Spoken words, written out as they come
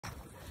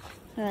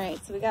All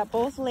right, so we got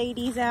both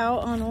ladies out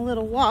on a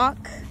little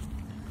walk,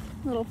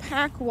 little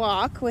pack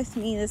walk with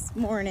me this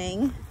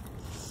morning.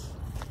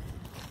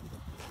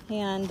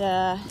 And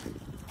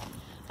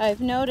I've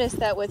noticed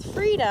that with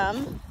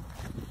Freedom,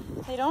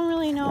 they don't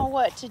really know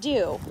what to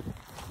do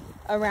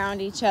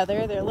around each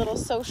other. They're a little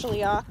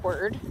socially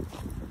awkward.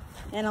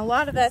 And a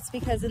lot of that's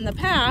because in the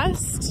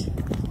past,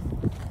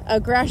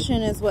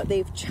 aggression is what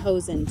they've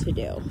chosen to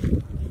do.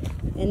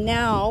 And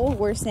now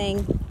we're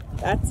saying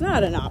that's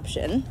not an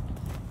option.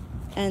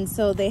 And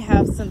so they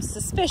have some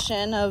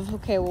suspicion of,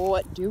 okay, well,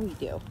 what do we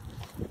do?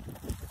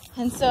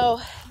 And so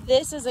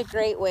this is a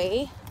great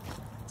way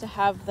to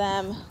have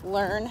them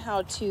learn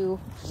how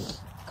to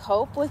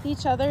cope with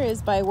each other,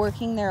 is by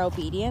working their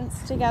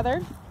obedience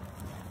together.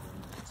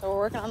 So we're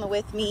working on the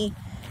with me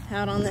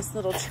out on this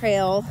little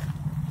trail,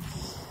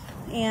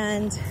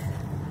 and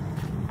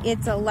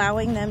it's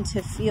allowing them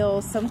to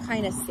feel some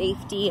kind of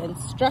safety and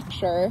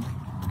structure,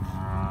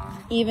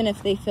 even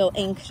if they feel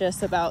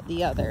anxious about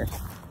the other.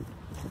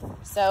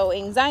 So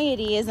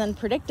anxiety is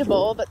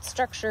unpredictable, but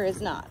structure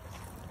is not.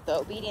 The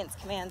obedience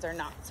commands are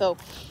not. So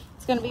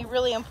it's going to be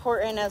really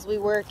important as we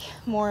work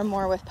more and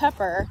more with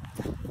Pepper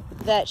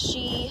that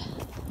she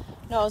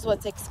knows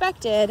what's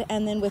expected,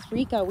 and then with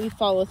Rika we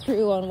follow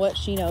through on what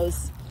she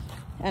knows,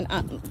 and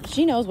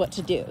she knows what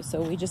to do.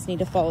 So we just need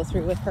to follow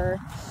through with her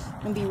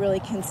and be really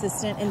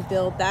consistent and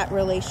build that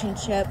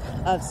relationship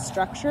of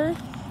structure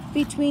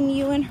between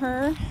you and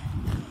her,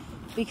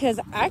 because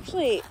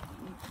actually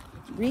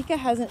Rika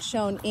hasn't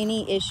shown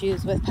any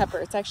issues with Pepper.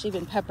 It's actually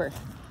been Pepper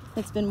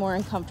that's been more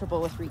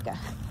uncomfortable with Rika.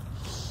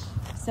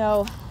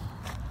 So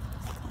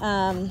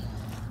it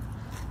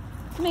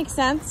makes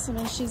sense. I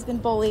mean, she's been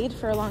bullied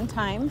for a long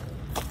time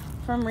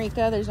from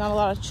Rika. There's not a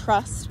lot of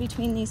trust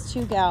between these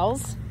two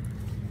gals,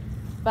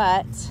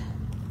 but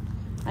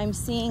I'm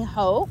seeing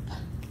hope.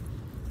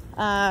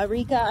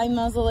 Rika, I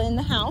muzzle in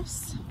the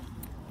house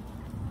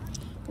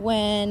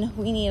when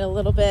we need a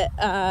little bit,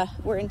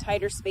 we're in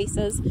tighter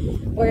spaces,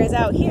 whereas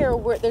out here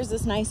there's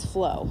this nice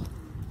flow,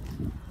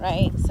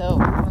 right? So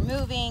we're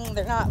moving,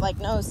 they're not like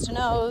nose to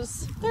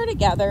nose, they're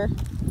together,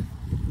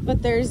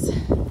 but there's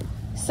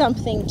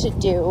something to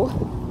do,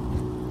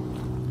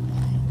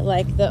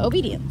 like the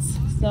obedience.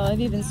 So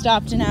I've even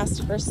stopped and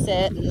asked for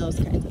sit and those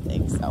kinds of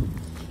things. So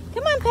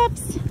come on,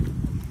 Peps,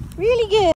 really good.